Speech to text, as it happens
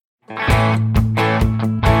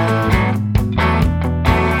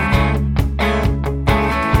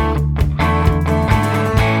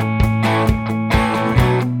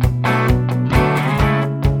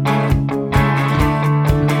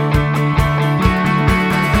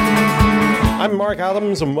Mark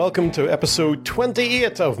Adams, and welcome to episode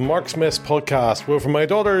 28 of Marksmess podcast. Well, for my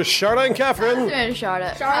daughters, Charlotte and Catherine.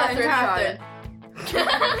 Charlotte.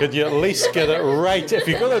 Could you at least get it right? If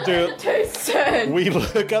you're going to do it, Too soon. we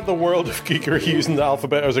look at the world of geekery using the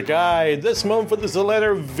alphabet as a guide. This month it is the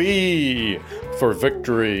letter V for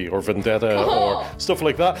victory or vendetta or stuff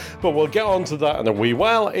like that. But we'll get on to that in a wee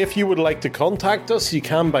while. If you would like to contact us, you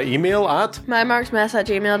can by email at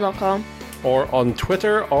mymarksmess@gmail.com or on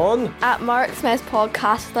Twitter on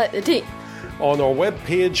 @marksmesspodcast without the T. on our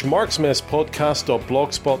webpage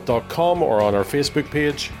marksmesspodcast.blogspot.com or on our Facebook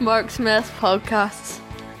page. Marksmess Podcasts.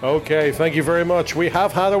 Okay, thank you very much. We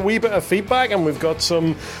have had a wee bit of feedback and we've got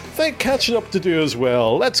some catching up to do as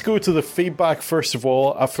well. Let's go to the feedback first of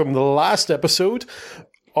all from the last episode.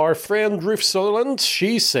 Our friend Ruth Sutherland,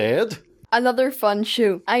 she said, Another fun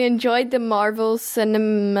show. I enjoyed the Marvel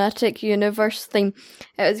Cinematic Universe theme.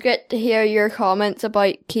 It was great to hear your comments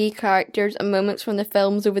about key characters and moments from the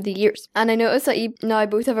films over the years. And I noticed that you now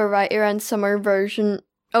both have a writer and summer version.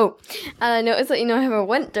 And I noticed that you now have a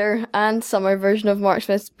winter and summer version of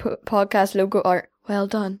Marksmess podcast logo art. Well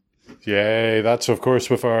done. Yay, that's of course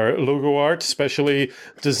with our logo art, specially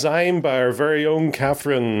designed by our very own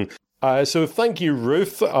Catherine. So thank you,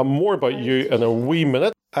 Ruth. More about you in a wee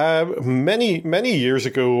minute. Many years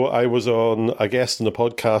ago, I was on a guest in a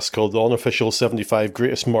podcast called the Unofficial 75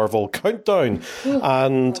 Greatest Marvel Countdown.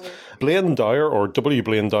 And Blaine Dyer, or W.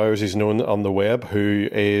 Blaine Dyer as he's known on the web, who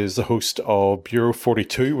is the host of Bureau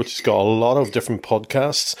 42, which has got a lot of different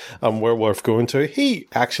podcasts and we're worth going to, he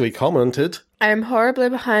actually commented, I'm horribly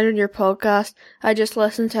behind on your podcast. I just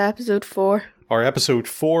listened to episode 4. Our episode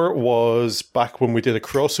 4 was back when we did a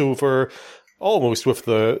crossover almost with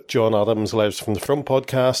the John Adams Lives from the Front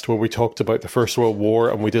podcast, where we talked about the First World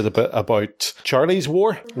War and we did a bit about Charlie's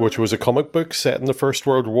War, which was a comic book set in the First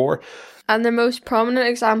World War. And the most prominent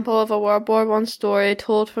example of a World War I story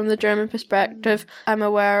told from the German perspective I'm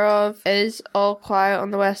aware of is All Quiet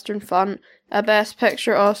on the Western Front, a Best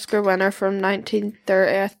Picture Oscar winner from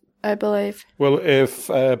 1930, I believe. Well, if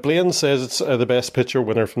Blaine says it's the best picture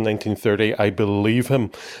winner from 1930, I believe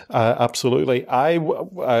him. Absolutely. I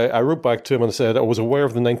wrote back to him and said I was aware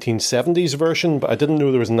of the 1970s version, but I didn't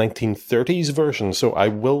know there was a 1930s version. So I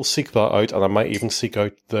will seek that out, and I might even seek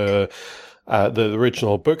out the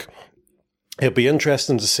original book. It'll be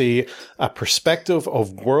interesting to see a perspective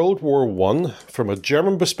of World War I from a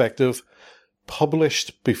German perspective,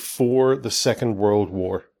 published before the Second World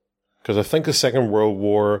War. Because I think the Second World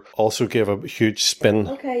War also gave a huge spin.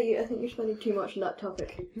 Okay, I think you're spending too much on that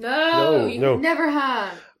topic. No. Never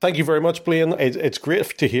have. Thank you very much, Blaine. It's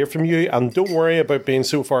great to hear from you, and don't worry about being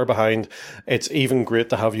so far behind. It's even great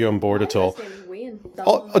to have you on board at all.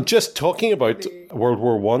 Just talking about World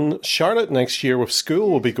War I, Charlotte next year with school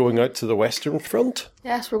will be going out to the Western Front.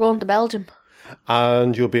 Yes, we're going to Belgium.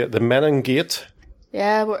 And you'll be at the Menin Gate.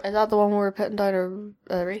 Yeah, is that the one where we're putting down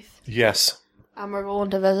a wreath? Yes. And we're going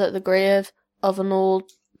to visit the grave of an old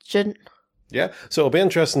student. Yeah, so it'll be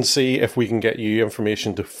interesting to see if we can get you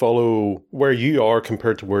information to follow where you are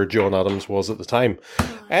compared to where John Adams was at the time.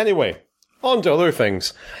 Anyway, on to other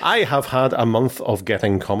things. I have had a month of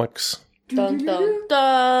getting comics. Dun, dun,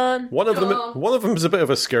 dun. One of them is a bit of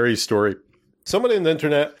a scary story. Somebody on the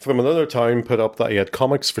internet from another town put up that he had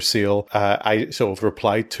comics for sale. I sort of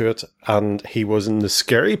replied to it, and he was in the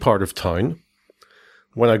scary part of town.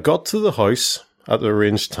 When I got to the house at the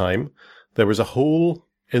arranged time, there was a hole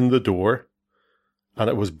in the door and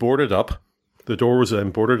it was boarded up. The door was then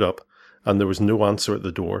boarded up and there was no answer at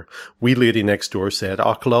the door. Wee lady next door said,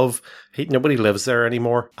 "Och, love, nobody lives there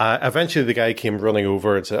anymore." Eventually the guy came running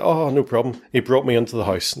over and said, "Oh, no problem." He brought me into the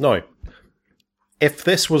house. Now, if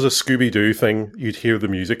this was a Scooby-Doo thing, you'd hear the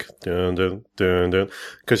music. Dun, dun, dun, dun.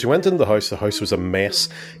 Because you went into the house was a mess.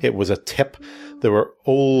 It was a tip. There were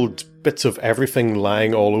old bits of everything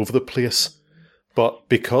lying all over the place. But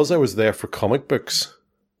because I was there for comic books,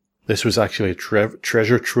 this was actually a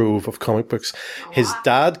treasure trove of comic books. His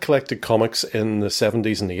dad collected comics in the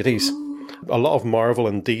 70s and 80s. A lot of Marvel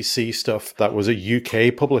and DC stuff that was a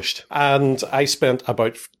UK published. And I spent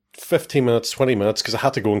about 15 minutes, 20 minutes, because I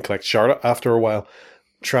had to go and collect Charlotte after a while,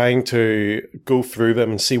 trying to go through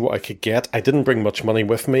them and see what I could get. I didn't bring much money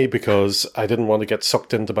with me because I didn't want to get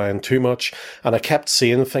sucked into buying too much. And I kept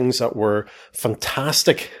seeing things that were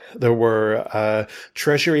fantastic. There were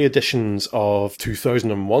treasury editions of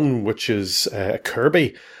 2001, which is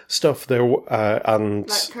Kirby stuff there. And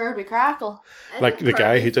like Kirby Crackle. Like the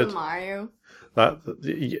guy who did Mario.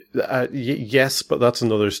 Yes, but that's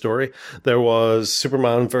another story. There was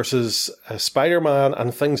Superman versus Spider-Man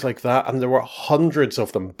and things like that, and there were hundreds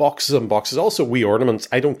of them, boxes and boxes. Also, wee ornaments.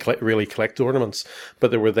 I don't really collect ornaments,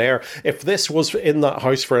 but they were there. If this was in that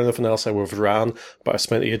house for anything else, I would have ran, but I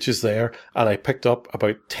spent ages there, and I picked up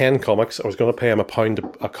about 10 comics. I was going to pay him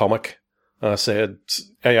 £1 a comic. And I said,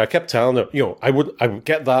 hey, I kept telling him, I would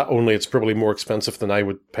get that, only it's probably more expensive than I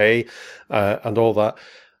would pay, and all that.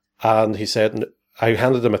 And he said, I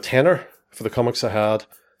handed him a tenner for the comics I had.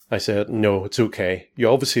 I said, no, it's okay. You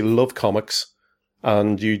obviously love comics,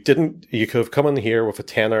 and you could have come in here with a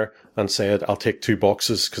tenner and said, I'll take 2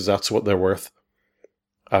 boxes because that's what they're worth.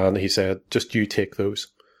 And he said, just you take those.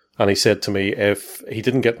 And he said to me, if he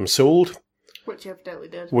didn't get them sold, which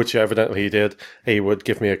evidently he did, he would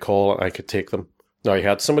give me a call and I could take them. Now, he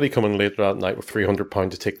had somebody come in later that night with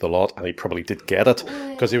 £300 to take the lot, and he probably did get it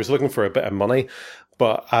because he was looking for a bit of money.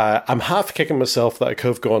 But I'm half kicking myself that I could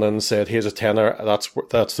have gone in and said, here's a tenner,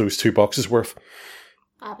 that's those 2 boxes worth.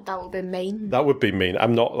 But that would be mean. That would be mean.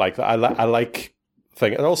 I'm not like that. I like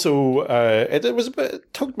thing. And also,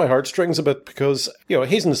 it tugged my heartstrings a bit because,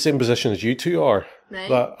 he's in the same position as you two are. Right.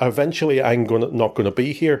 That eventually I'm not going to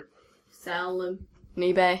be here. Sell them. On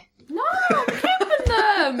eBay. No, I'm keeping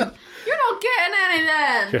them. You're not getting any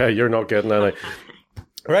then. Yeah, you're not getting any.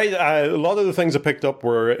 Right, a lot of the things I picked up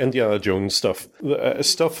were Indiana Jones stuff.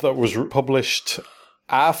 Stuff that was published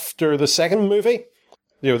after the second movie.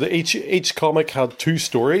 Each comic had 2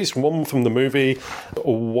 stories, one from the movie,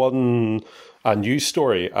 one a news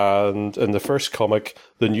story. And in the first comic,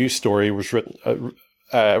 the news story was written,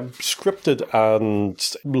 scripted,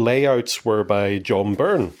 and layouts were by John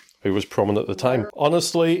Byrne, who was prominent at the time.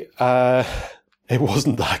 Honestly, it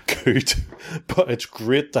wasn't that good, but it's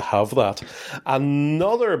great to have that.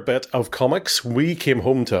 Another bit of comics, we came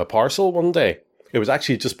home to a parcel one day. It was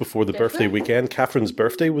actually just before the birthday weekend. Catherine's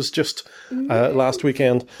birthday was just last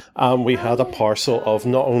weekend. And we had a parcel of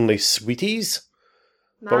not only sweeties,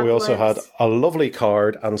 but we also had a lovely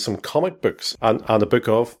card and some comic books and a book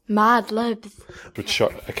of Mad Libs, which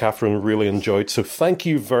Catherine really enjoyed. So thank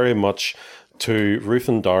you very much to Ruth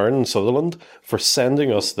and Darren in Sutherland for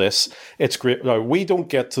sending us this. It's great. Now, we don't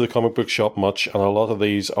get to the comic book shop much, and a lot of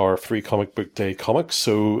these are free comic book day comics.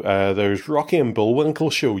 So there's Rocky and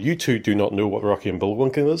Bullwinkle show. You two do not know what Rocky and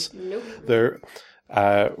Bullwinkle is. Nope. There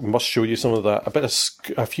must show you some of that.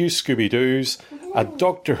 A few Scooby-Doos, a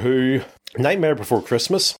Doctor Who, Nightmare Before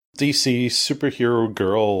Christmas, DC Superhero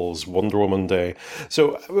Girls, Wonder Woman Day.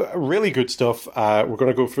 So really good stuff. We're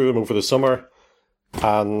going to go through them over the summer.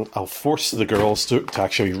 And I'll force the girls to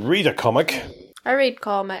actually read a comic. I read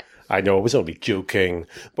comic. I know, I was only joking.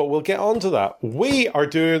 But we'll get on to that. We are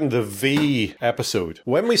doing the V episode.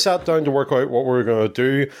 When we sat down to work out what we were going to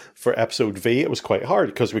do for episode V, it was quite hard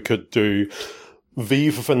because we could do V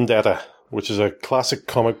for Vendetta, which is a classic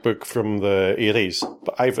comic book from the 80s.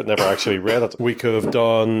 But I've never actually read it. We could have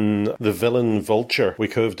done The Villain Vulture. We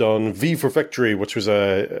could have done V for Victory, which was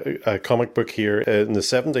a comic book here in the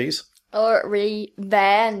 70s. Or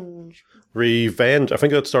Revenge. Revenge. I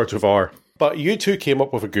think that starts with R. But you two came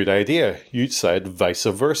up with a good idea. You said vice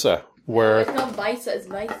versa. Where It's not vice, it's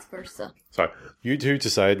vice versa. Sorry. You two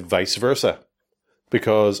decided vice versa.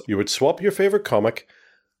 Because you would swap your favourite comic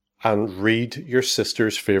and read your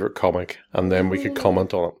sister's favourite comic. And then we could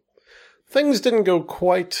comment on it. Things didn't go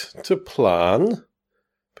quite to plan.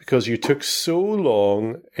 Because you took so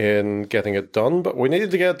long in getting it done, but we needed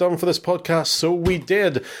to get it done for this podcast, so we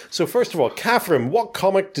did. So first of all, Catherine, what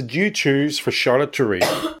comic did you choose for Charlotte to read?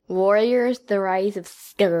 Warriors, The Rise of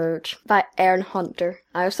Scourge by Aaron Hunter.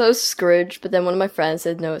 I was so Scrooge, but then one of my friends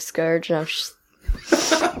said no, it's Scourge, and I was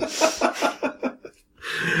just...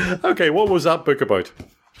 Okay, what was that book about?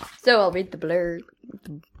 So I'll read the blurb.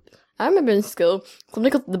 I remember in school,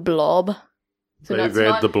 something called The Blob. So they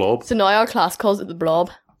read The Blob? So now our class calls it The Blob.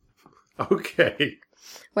 Okay.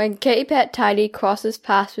 When Kitty Pet Tidy crosses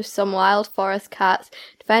paths with some wild forest cats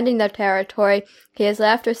defending their territory, he has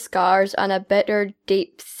left with scars and a bitter,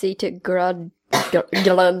 deep-seated grudge.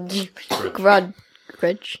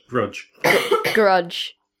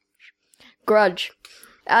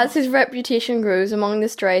 As his reputation grows among the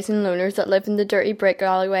strays and loners that live in the dirty brick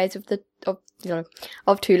alleyways of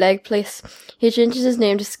Two Leg Place, he changes his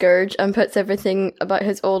name to Scourge and puts everything about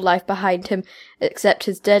his old life behind him except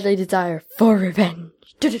his deadly desire for revenge.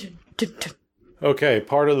 Okay,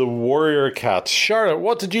 part of the Warrior Cats. Charlotte,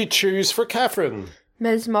 what did you choose for Catherine?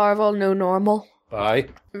 Ms. Marvel, No Normal. Bye.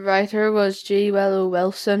 Writer was G. Willow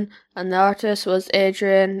Wilson, and the artist was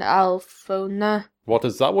Adrian Alphona. What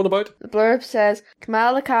is that one about? The blurb says,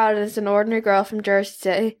 Kamala Khan is an ordinary girl from Jersey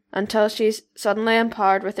City until she's suddenly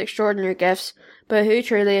empowered with extraordinary gifts. But who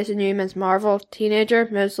truly is a new Ms. Marvel? Teenager,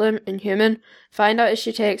 Muslim, Inhuman? Find out as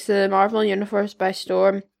she takes the Marvel universe by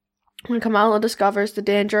storm. When Kamala discovers the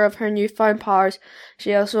danger of her newfound powers,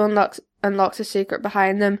 she also unlocks a secret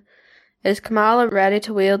behind them. Is Kamala ready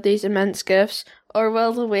to wield these immense gifts, or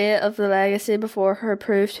will the weight of the legacy before her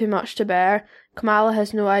prove too much to bear? Kamala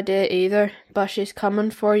has no idea either, but she's coming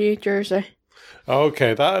for you, Jersey.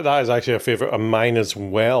 Okay, that is actually a favourite of mine as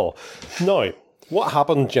well. Now, what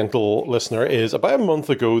happened, gentle listener, is about a month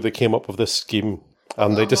ago they came up with this scheme.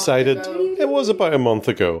 And they decided, it was about a month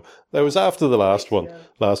ago. That was after the last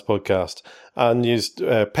podcast. And you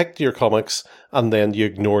picked your comics and then you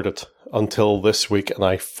ignored it until this week, and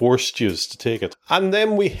I forced you to take it. And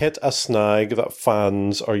then we hit a snag that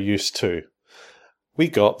fans are used to. We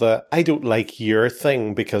got the, I don't like your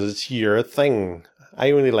thing because it's your thing.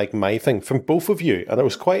 I only like my thing from both of you. And it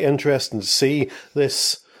was quite interesting to see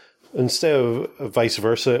this, instead of vice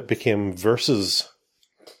versa, it became versus.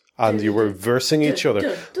 And you were versing each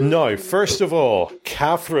other. Now, first of all,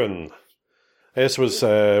 Catherine. This was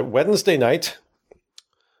Wednesday night.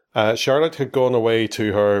 Charlotte had gone away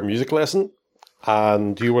to her music lesson,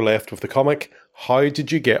 and you were left with the comic. How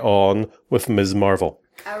did you get on with Ms. Marvel?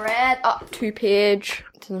 I read up to page.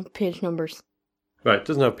 It doesn't have page numbers. Right, it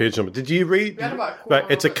doesn't have page number. Did you read? Right,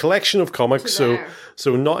 it's a collection of comics, so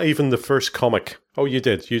not even the first comic. Oh, you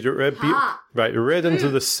did. You read. Right, you read into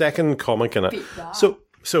the second comic in it.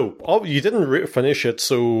 So you didn't finish it,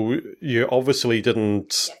 so you obviously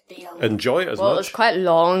didn't enjoy it as much. Well, it was quite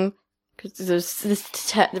long, because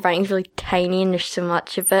the writing's really tiny and there's so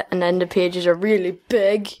much of it, and then the pages are really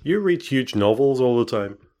big. You read huge novels all the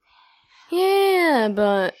time. Yeah,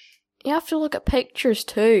 but you have to look at pictures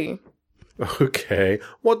too. Okay.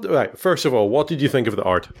 Right, first of all, what did you think of the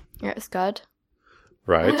art? Yeah, it's good.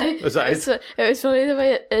 Right. Is that it? It was funny the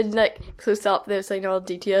way it like close up there was like all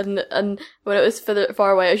detailed, and when it was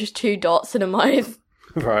far away it was just two dots in a mouth.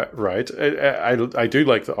 Right. I do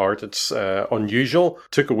like the art. It's unusual.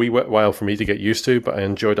 Took a wee while for me to get used to, but I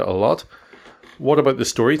enjoyed it a lot. What about the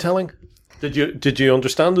storytelling? Did you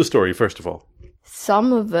understand the story first of all?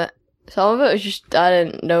 Some of it was just I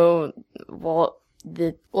didn't know what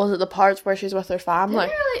was it the parts where she's with her family.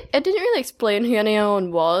 It didn't really explain who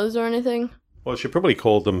anyone was or anything. Well, she probably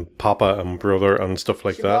called them Papa and Brother and stuff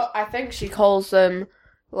like that. I think she calls them,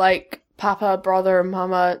 like, Papa, Brother,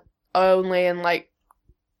 Mama only, and, like,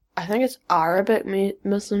 I think it's Arabic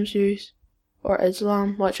Muslims use, or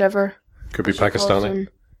Islam, whichever. Could be Pakistani.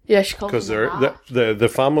 Yeah, she calls them because the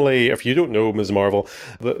family, if you don't know Ms. Marvel,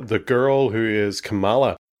 the girl who is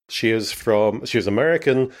Kamala, she is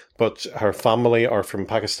American, but her family are from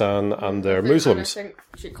Pakistan and they're Muslims. And I think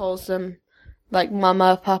she calls them like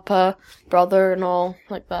Mama, Papa, Brother, and all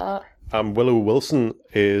like that. Willow Wilson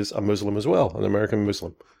is a Muslim as well, an American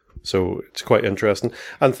Muslim. So it's quite interesting.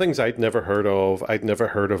 And things I'd never heard of. I'd never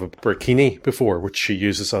heard of a burkini before, which she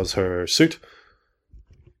uses as her suit.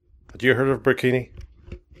 Had you heard of a burkini?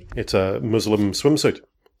 It's a Muslim swimsuit,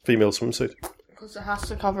 female swimsuit. Because it has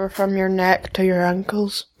to cover from your neck to your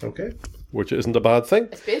ankles. Okay. Which isn't a bad thing.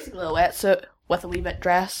 It's basically a wetsuit with a wee bit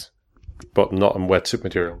dress. But not in wetsuit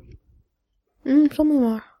material. Some of them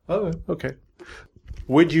are. Oh, okay.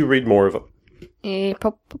 Would you read more of it?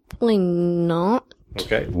 Probably not.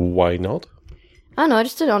 Okay, why not? I don't know, I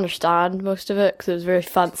just didn't understand most of it because it was very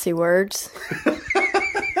fancy words.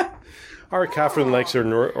 Our Catherine likes her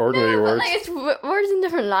ordinary words. Like it's words in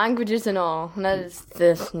different languages and all. And that is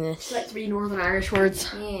this. Like 3 Northern Irish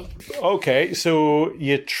words. Yeah. Okay, so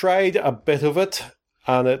you tried a bit of it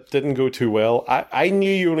and it didn't go too well. I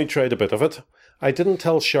knew you only tried a bit of it. I didn't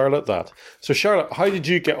tell Charlotte that. So Charlotte, how did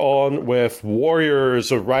you get on with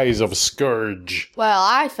Warriors of Rise of Scourge? Well,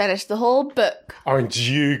 I finished the whole book. Aren't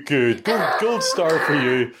you good? Gold star for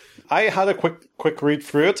you. I had a quick read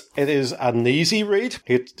through it. It is an easy read.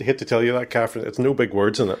 Hate to tell you that, Catherine. It's no big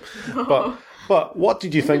words in it. But what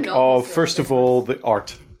did you think of, first of all, the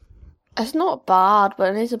art? It's not bad, but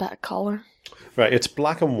it needs a bit of colour. Right, it's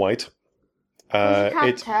black and white. You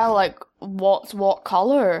can't tell, like, what's what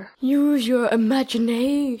colour. Use your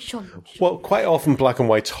imagination. Well, quite often black and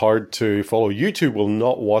white's hard to follow. You two will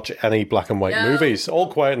not watch any black and white movies. All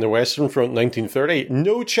Quiet on the Western Front, 1930.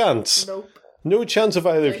 No chance. Nope. No chance of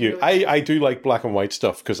either of you. I do like black and white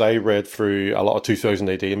stuff because I read through a lot of 2000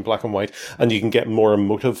 AD in black and white, and you can get more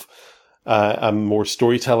emotive and more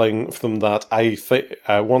storytelling from that. I think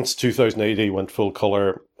once 2000 AD went full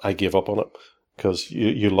colour, I gave up on it because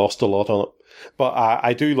you lost a lot on it. But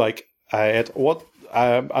I do like it.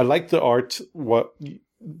 I like the art. What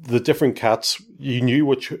the different cats, you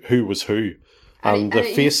knew who was who. And the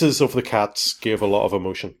faces of the cats gave a lot of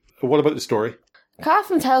emotion. What about the story?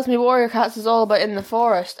 Catherine tells me Warrior Cats is all about in the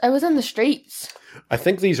forest. I was in the streets. I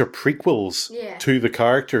think these are prequels to the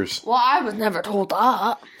characters. Well, I was never told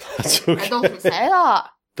that. That's okay. It doesn't say that.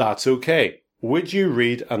 That's okay. Would you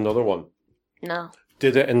read another one? No.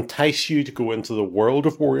 Did it entice you to go into the world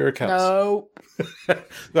of Warrior Cats? No.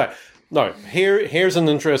 Right. Now, here's an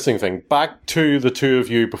interesting thing. Back to the two of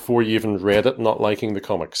you before you even read it, not liking the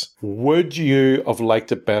comics. Would you have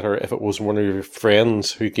liked it better if it was one of your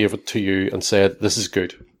friends who gave it to you and said, this is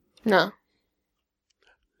good? No.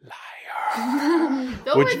 Liar.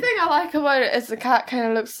 The only thing I like about it is the cat kind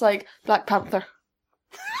of looks like Black Panther.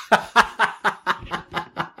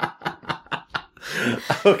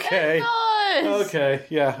 Okay. It does. Okay,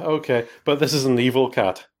 yeah, okay. But this is an evil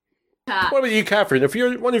cat. What about you, Catherine? If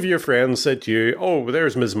one of your friends said to you, oh,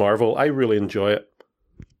 there's Ms. Marvel, I really enjoy it,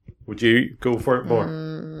 would you go for it more?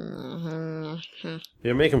 Mm-hmm.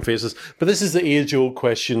 You're making faces. But this is the age-old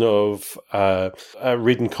question of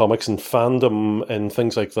reading comics and fandom and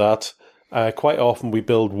things like that. Quite often we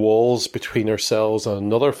build walls between ourselves and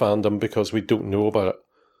another fandom because we don't know about it.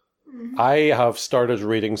 Mm-hmm. I have started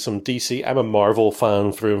reading some DC. I'm a Marvel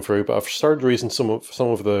fan through and through, but I've started reading some of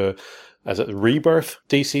the Rebirth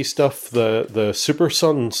DC stuff, the Super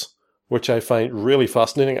Sons, which I find really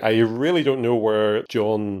fascinating. I really don't know where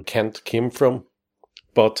John Kent came from,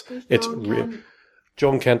 but it's real.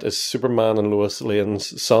 John Kent is Superman and Lois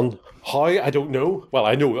Lane's son. How? I don't know. Well,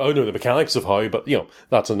 I know the mechanics of how, but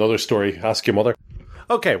that's another story. Ask your mother.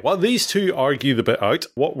 Okay, well, these two argue the bit out.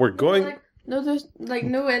 What we're going no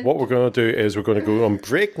end. What we're going to do is we're going to go on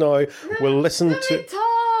break now. We'll listen to.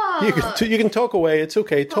 You can talk away. It's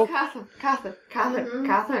okay. Talk. Catherine.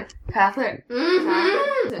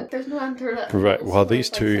 There's no answer to that. Right. While these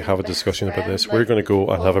two have a discussion about this, we're going to go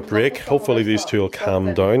and have a break. Hopefully, these two will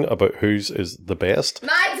calm down about whose is the best.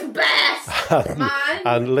 Mine's best.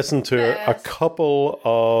 And listen to a couple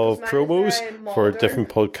of promos for different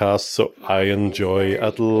podcasts, so I enjoy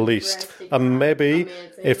at least. And maybe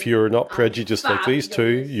if you're not prejudiced like these two,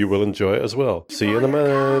 you will enjoy it as well. See you in a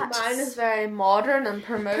minute. Mine is very modern and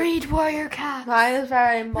promote. Read Warrior Cats. Mine is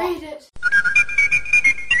very modern. Read it.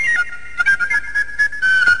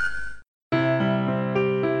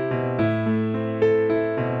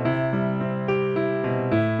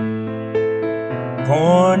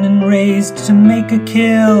 Born and raised to make a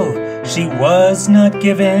kill, she was not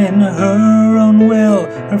given her own will.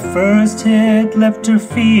 Her first hit left her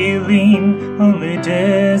feeling only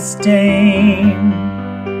disdain.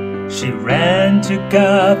 She ran to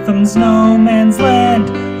Gotham's no man's land,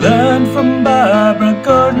 learned from Barbara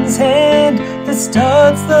Gordon's hand that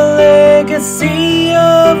starts the legacy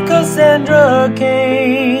of Cassandra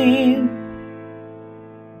Cain.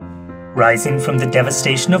 Rising from the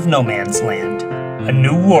devastation of no man's land, a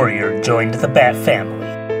new warrior joined the Bat family.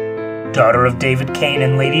 Daughter of David Kane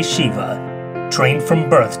and Lady Shiva, trained from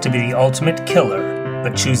birth to be the ultimate killer,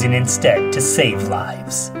 but choosing instead to save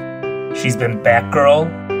lives. She's been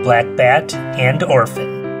Batgirl, Black Bat, and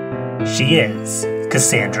Orphan. She is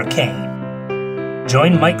Cassandra Cain.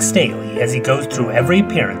 Join Mike Staley as he goes through every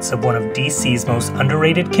appearance of one of DC's most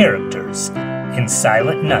underrated characters in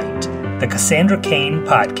Silent Night, the Cassandra Cain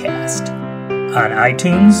podcast. On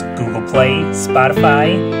iTunes, Google Play,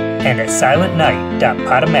 Spotify, and at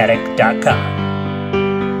silentnight.podomatic.com.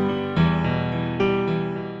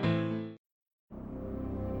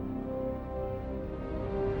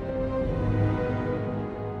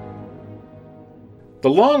 The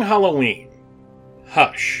Long Halloween,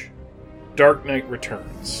 Hush, Dark Knight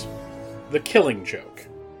Returns, The Killing Joke.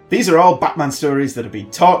 These are all Batman stories that have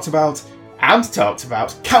been talked about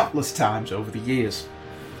countless times over the years.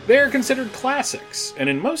 They are considered classics, and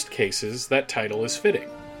in most cases, that title is fitting.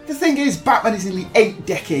 The thing is, Batman is nearly 8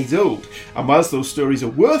 decades old, and whilst those stories are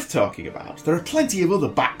worth talking about, there are plenty of other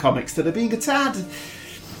Bat comics that are being a tad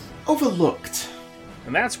overlooked.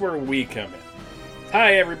 And that's where we come in.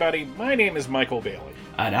 Hi everybody, my name is Michael Bailey.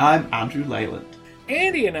 And I'm Andrew Leyland.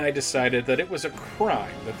 Andy and I decided that it was a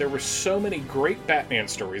crime that there were so many great Batman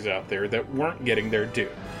stories out there that weren't getting their due.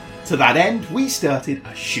 To that end, we started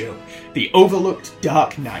a show, the Overlooked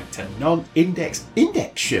Dark Knight, a non-index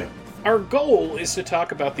show. Our goal is to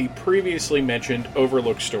talk about the previously mentioned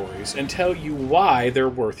overlooked stories and tell you why they're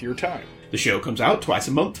worth your time. The show comes out twice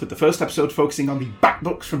a month, with the first episode focusing on the Bat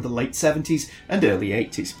books from the late 70s and early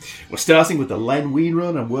 80s. We're starting with the Len Wein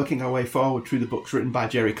run and working our way forward through the books written by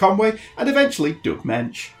Jerry Conway and eventually Doug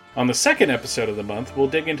Mensch. On the second episode of the month, we'll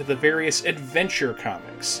dig into the various adventure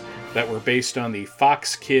comics that were based on the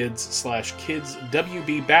Fox Kids / Kids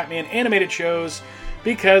WB Batman animated shows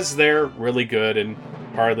because they're really good and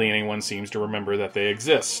hardly anyone seems to remember that they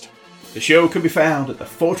exist. The show can be found at the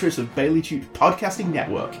Fortress of Baileytude Podcasting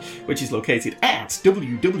Network, which is located at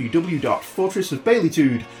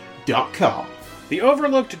www.fortressofbaileytude.com. The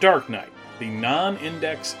Overlooked Dark Knight, the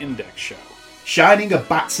non-index show. Shining a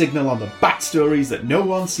bat signal on the bat stories that no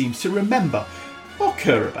one seems to remember or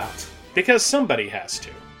care about. Because somebody has to.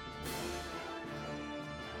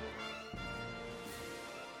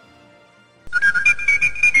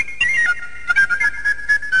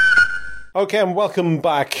 Okay, and welcome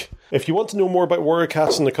back. If you want to know more about Warrior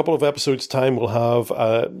Cats, in a couple of episodes' time,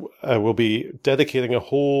 we'll be dedicating a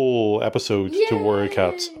whole episode to Warrior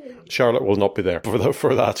Cats. Charlotte will not be there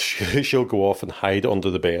for that. She'll go off and hide under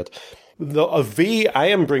the bed. A V I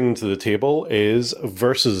am bringing to the table is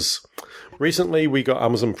Versus. Recently, we got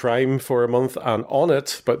Amazon Prime for a month, and on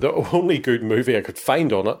it, but the only good movie I could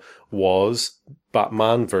find on it was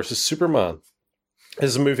Batman vs. Superman.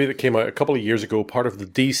 This is a movie that came out a couple of years ago, part of the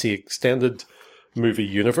DC extended movie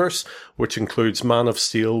universe, which includes Man of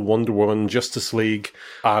Steel, Wonder Woman, Justice League,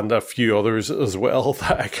 and a few others as well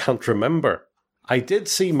that I can't remember. I did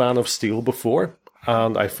see Man of Steel before,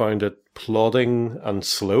 and I found it plodding and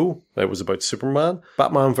slow. It was about Superman.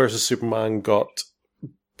 Batman vs. Superman got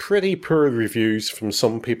pretty poor reviews from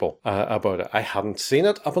some people about it. I hadn't seen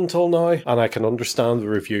it up until now, and I can understand the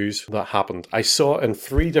reviews that happened. I saw it in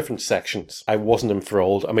 3 different sections. I wasn't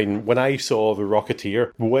enthralled. I mean, when I saw The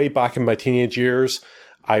Rocketeer way back in my teenage years,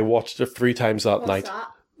 I watched it 3 times that night.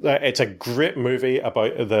 It's a great movie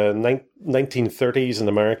about the 1930s in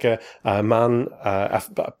America.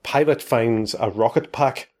 A pilot finds a rocket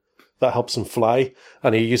pack that helps him fly,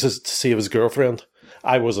 and he uses it to save his girlfriend.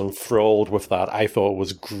 I was enthralled with that. I thought it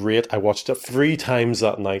was great. I watched it 3 times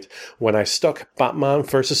that night. When I stuck Batman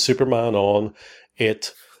vs. Superman on,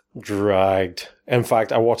 it dragged. In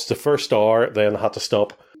fact, I watched the first hour, then had to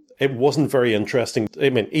stop. It wasn't very interesting. I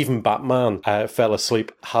mean, even Batman fell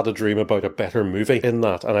asleep, had a dream about a better movie in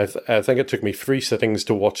that. And I think it took me 3 sittings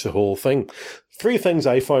to watch the whole thing. 3 things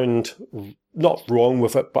I found not wrong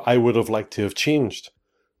with it, but I would have liked to have changed.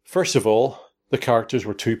 First of all, the characters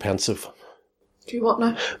were too pensive. Do you what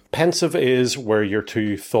now? Pensive is where you're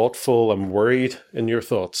too thoughtful and worried in your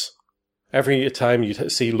thoughts. Every time you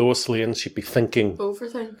see Lois Lane, she'd be thinking.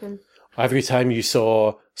 Overthinking. Every time you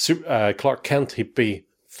saw Clark Kent, he'd be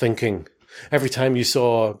thinking. Every time you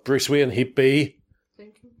saw Bruce Wayne, he'd be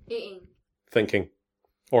thinking.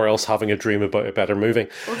 Or else having a dream about a better movie.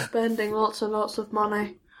 Or spending lots and lots of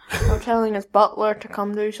money. Or telling his butler to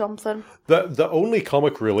come do something. The only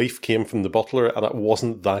comic relief came from the butler, and it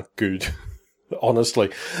wasn't that good. Honestly,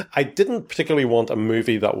 I didn't particularly want a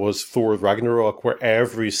movie that was Thor Ragnarok where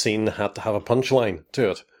every scene had to have a punchline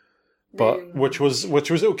to it, but which was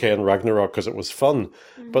okay in Ragnarok because it was fun,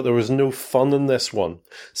 but there was no fun in this one.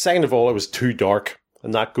 Second of all, it was too dark,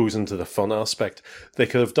 and that goes into the fun aspect. They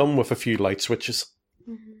could have done with a few light switches,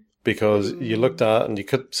 because you looked at it and you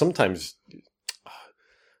could sometimes.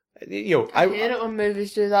 I hate it when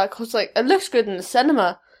movies do that because it looks good in the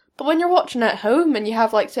cinema. But when you're watching at home and you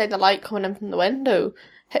have, say, the light coming in from the window,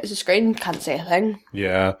 hits the screen, you can't see a thing.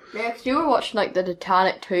 Yeah. Yeah, because you were watching, the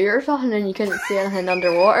Titanic 2 or something and you couldn't see anything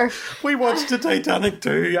underwater. We watched the Titanic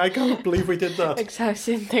too. I can't believe we did that. Exact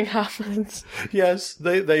same thing happens. Yes,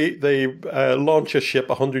 they launch a ship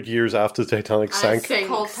 100 years after the Titanic sank. It's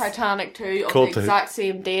called Titanic 2 on the exact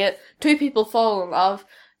same date. 2 people fall in love.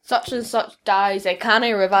 Such and such dies. They can't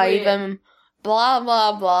revive him. Blah,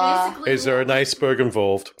 blah, blah. Basically, Is there an iceberg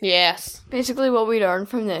involved? Yes. Basically, what we learned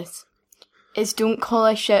from this is don't call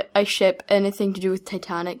a ship anything to do with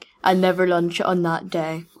Titanic and never launch it on that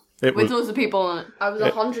day. With loads of people in it. I was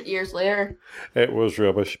 100 years later. It was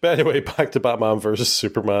rubbish. But anyway, back to Batman versus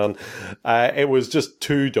Superman. It was just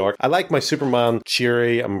too dark. I like my Superman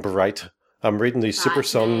cheery and bright. I'm reading these Super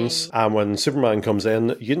Sons, and when Superman comes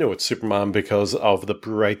in, you know it's Superman because of the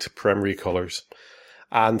bright primary colours.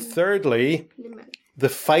 And thirdly, the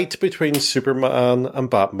fight between Superman and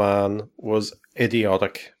Batman was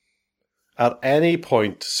idiotic. At any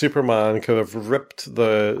point, Superman could have ripped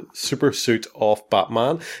the super suit off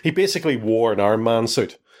Batman. He basically wore an Iron Man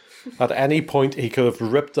suit. At any point, he could have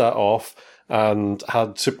ripped that off and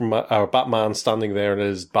had Batman standing there in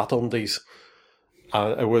his bat-undies.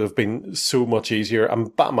 It would have been so much easier.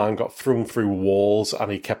 And Batman got thrown through walls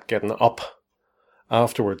and he kept getting up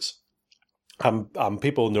afterwards. And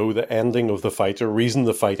people know the ending of the fight, or reason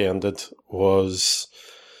the fight ended was,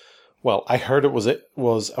 well, I heard it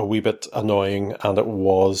was a wee bit annoying, and it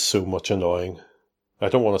was so much annoying. I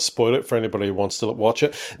don't want to spoil it for anybody who wants to watch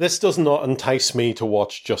it. This does not entice me to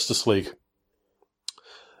watch Justice League.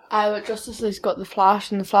 But Justice League's got the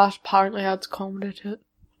Flash, and the Flash apparently adds comedy to it.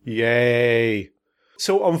 Yay.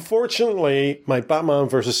 So unfortunately, my Batman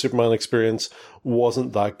vs. Superman experience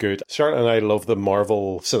wasn't that good. Charlotte and I love the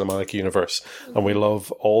Marvel Cinematic Universe, and we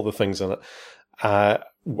love all the things in it. I'm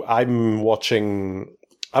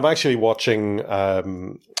actually watching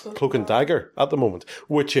Cloak and Dagger at the moment,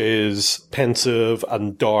 which is pensive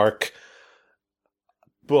and dark,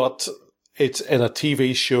 but it's in a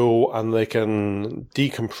TV show, and they can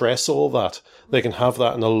decompress all that. They can have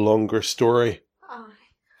that in a longer story,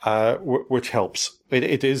 which helps.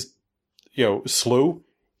 It is, slow,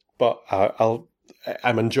 but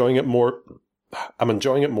I'm enjoying it more. I'm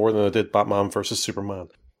enjoying it more than I did Batman versus Superman.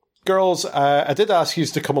 Girls, I did ask you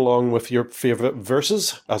to come along with your favourite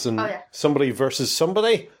verses, as in somebody versus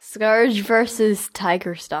somebody. Scourge versus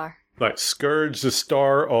Tiger Star. Right, Scourge, the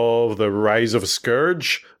star of the Rise of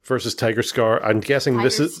Scourge, versus Tiger Star. I'm guessing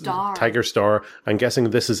this is Tiger Star. I'm guessing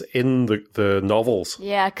this is in the novels.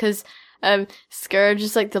 Yeah, because Scourge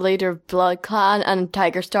is like the leader of Blood Clan, and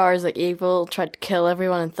Tiger Star is like evil, tried to kill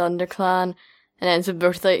everyone in Thunder Clan. And then so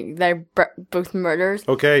both they're both murders.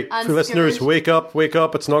 Okay, listeners, wake up!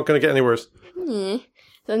 It's not going to get any worse. Yeah.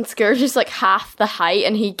 Then Scourge is like half the height,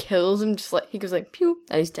 and he kills him. Just like he goes like pew,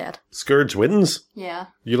 and he's dead. Scourge wins. Yeah.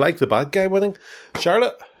 You like the bad guy winning,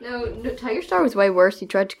 Charlotte? No, Tiger Star was way worse. He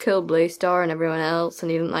tried to kill Blue Star and everyone else, and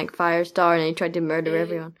he didn't like Firestar, and he tried to murder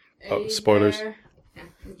everyone. Oh, spoilers.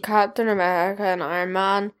 Captain America and Iron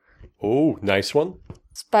Man. Oh, nice one.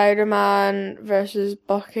 Spider-Man versus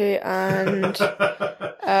Bucky and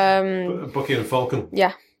Bucky and Falcon.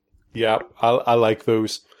 Yeah. Yeah, I like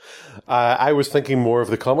those. I was thinking more of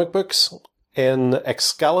the comic books. In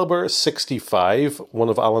Excalibur 65, one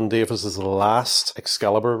of Alan Davis's last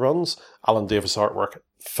Excalibur runs, Alan Davis artwork,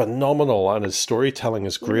 phenomenal, and his storytelling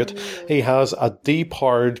is great. He has a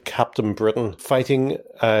deep-hard Captain Britain fighting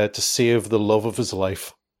to save the love of his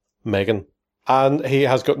life, Megan. And he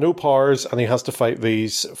has got no powers, and he has to fight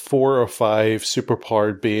these 4 or 5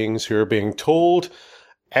 superpowered beings who are being told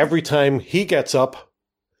every time he gets up,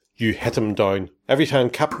 you hit him down. Every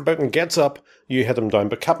time Captain Britain gets up, you hit him down.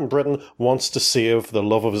 But Captain Britain wants to save the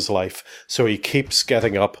love of his life, so he keeps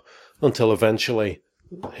getting up until eventually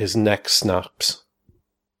his neck snaps.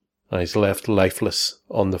 And he's left lifeless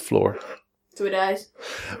on the floor. So he dies?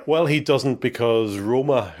 Well, he doesn't, because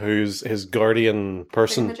Roma, who's his guardian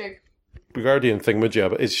person... Guardian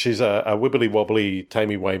thingamajig, she's a wibbly wobbly,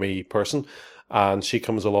 timey wimey person, and she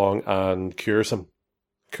comes along and cures him,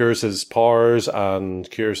 cures his powers and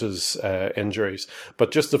cures his injuries.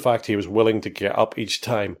 But just the fact he was willing to get up each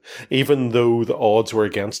time, even though the odds were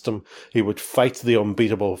against him, he would fight the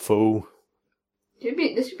unbeatable foe.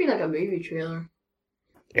 This should be like a movie trailer.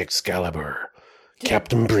 Excalibur,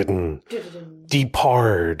 Captain Britain,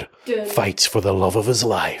 deep-hard, fights for the love of his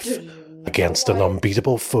life against an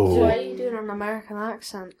unbeatable foe. Why are you doing an American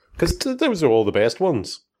accent? Because those are all the best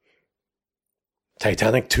ones.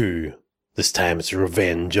 Titanic 2. This time it's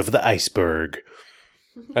Revenge of the Iceberg.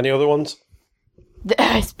 Any other ones? The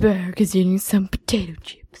iceberg is eating some potato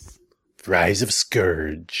chips. Rise of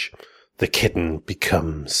Scourge. The kitten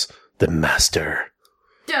becomes the master.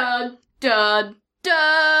 Dun, dun,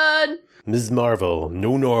 dun! Ms. Marvel,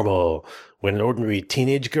 no normal. When an ordinary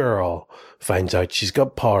teenage girl finds out she's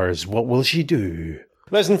got powers, what will she do?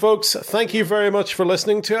 Listen, folks, thank you very much for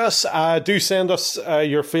listening to us. Do send us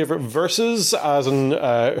your favourite verses, as in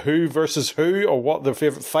who versus who, or what their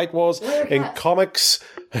favourite fight was in comics,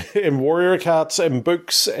 in Warrior Cats, in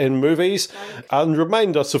books, in movies, and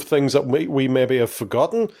remind us of things that we maybe have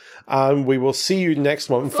forgotten. And we will see you next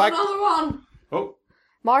month. In fact, another one. Oh,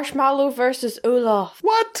 Marshmallow versus Olaf.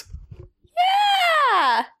 what?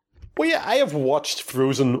 Yeah! Well, yeah, I have watched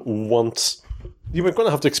Frozen once. You were going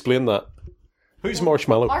to have to explain that. Who's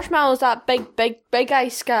Marshmallow? Marshmallow's that big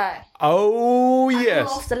ice guy. Oh, yes.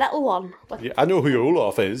 Olaf's the little one. Yeah, I know who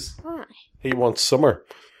Olaf is. Aye. He wants summer.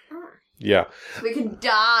 Yeah. We could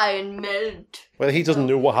die and melt. Well, he doesn't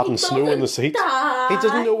know what happens snow in the heat. He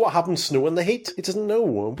doesn't know what happens snow in the heat. He doesn't know.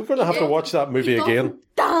 We're going to have to watch that movie again.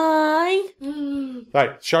 Die.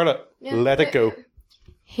 Right, Charlotte, let it go.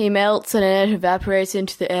 He melts and then it evaporates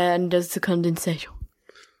into the air and does the condensation.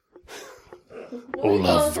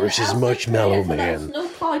 Olaf versus Marshmallow Man. No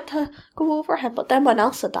point to go over him, but then when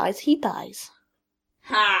Elsa dies, he dies.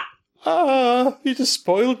 Ha! You just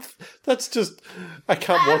spoiled. That's just... I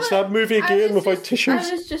can't watch that movie again without tissues.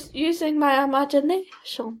 I was just using my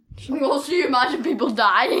imagination. Also, you imagine people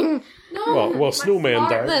dying? No, Well, snowman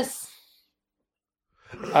died. smartness.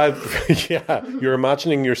 Yeah, you're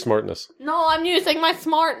imagining your smartness. No, I'm using my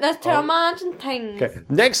smartness to imagine things. Okay.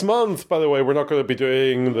 Next month, by the way, we're not going to be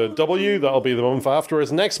doing the W. That'll be the month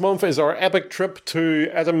afterwards. Next month is our epic trip to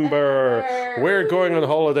Edinburgh. We're going on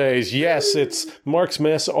holidays. Yes, it's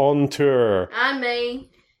marksmess on tour. And me.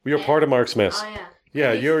 You're part of marksmess. Oh, yeah.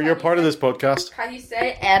 Yeah, you're part of this podcast. Can you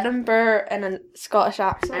say Edinburgh in a Scottish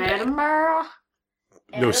accent? Edinburgh.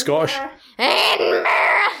 No, Scottish. Edinburgh.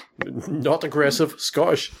 Not aggressive.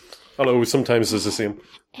 Scottish. Hello, sometimes it's the same.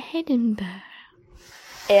 Edinburgh.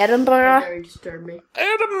 Edinburgh. Very disturb me.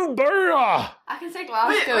 Edinburgh! I can say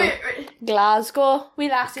Glasgow. Glasgow. We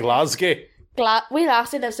last Glasgow.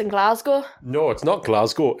 lives in Glasgow. No, it's not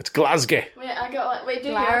Glasgow. It's Glasgow. Wait,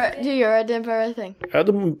 Do your Edinburgh thing.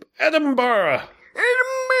 Edinburgh.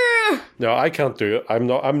 No, I can't do it. I'm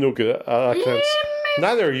no good at accents.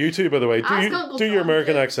 Neither are you two, by the way. Do your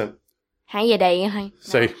American accent. How you doing?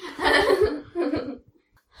 Say. Oh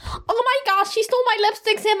my gosh, she stole my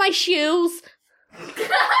lipsticks and my shoes.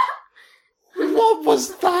 What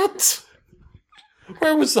was that?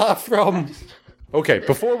 Where was that from? Okay,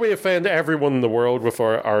 before we offend everyone in the world with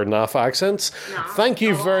our naff accents, thank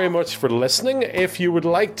you very much for listening. If you would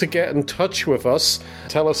like to get in touch with us,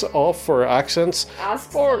 tell us off for accents,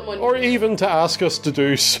 or even to ask us to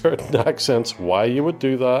do certain accents, why you would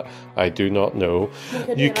do that, I do not know.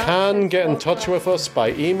 You can get in touch with us by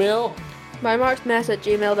email, My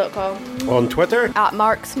marksmess@gmail.com. on Twitter, At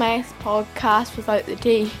marksmess podcast without the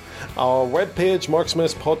T. our webpage,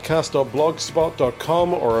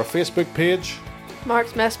 marksmesspodcast.blogspot.com, or our Facebook page.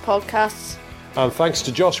 Marksmess Podcasts. And thanks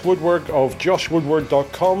to Josh Woodward of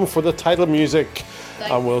joshwoodward.com for the title music.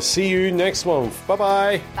 And we'll see you next month.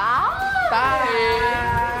 Bye-bye. Bye.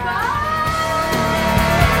 Bye.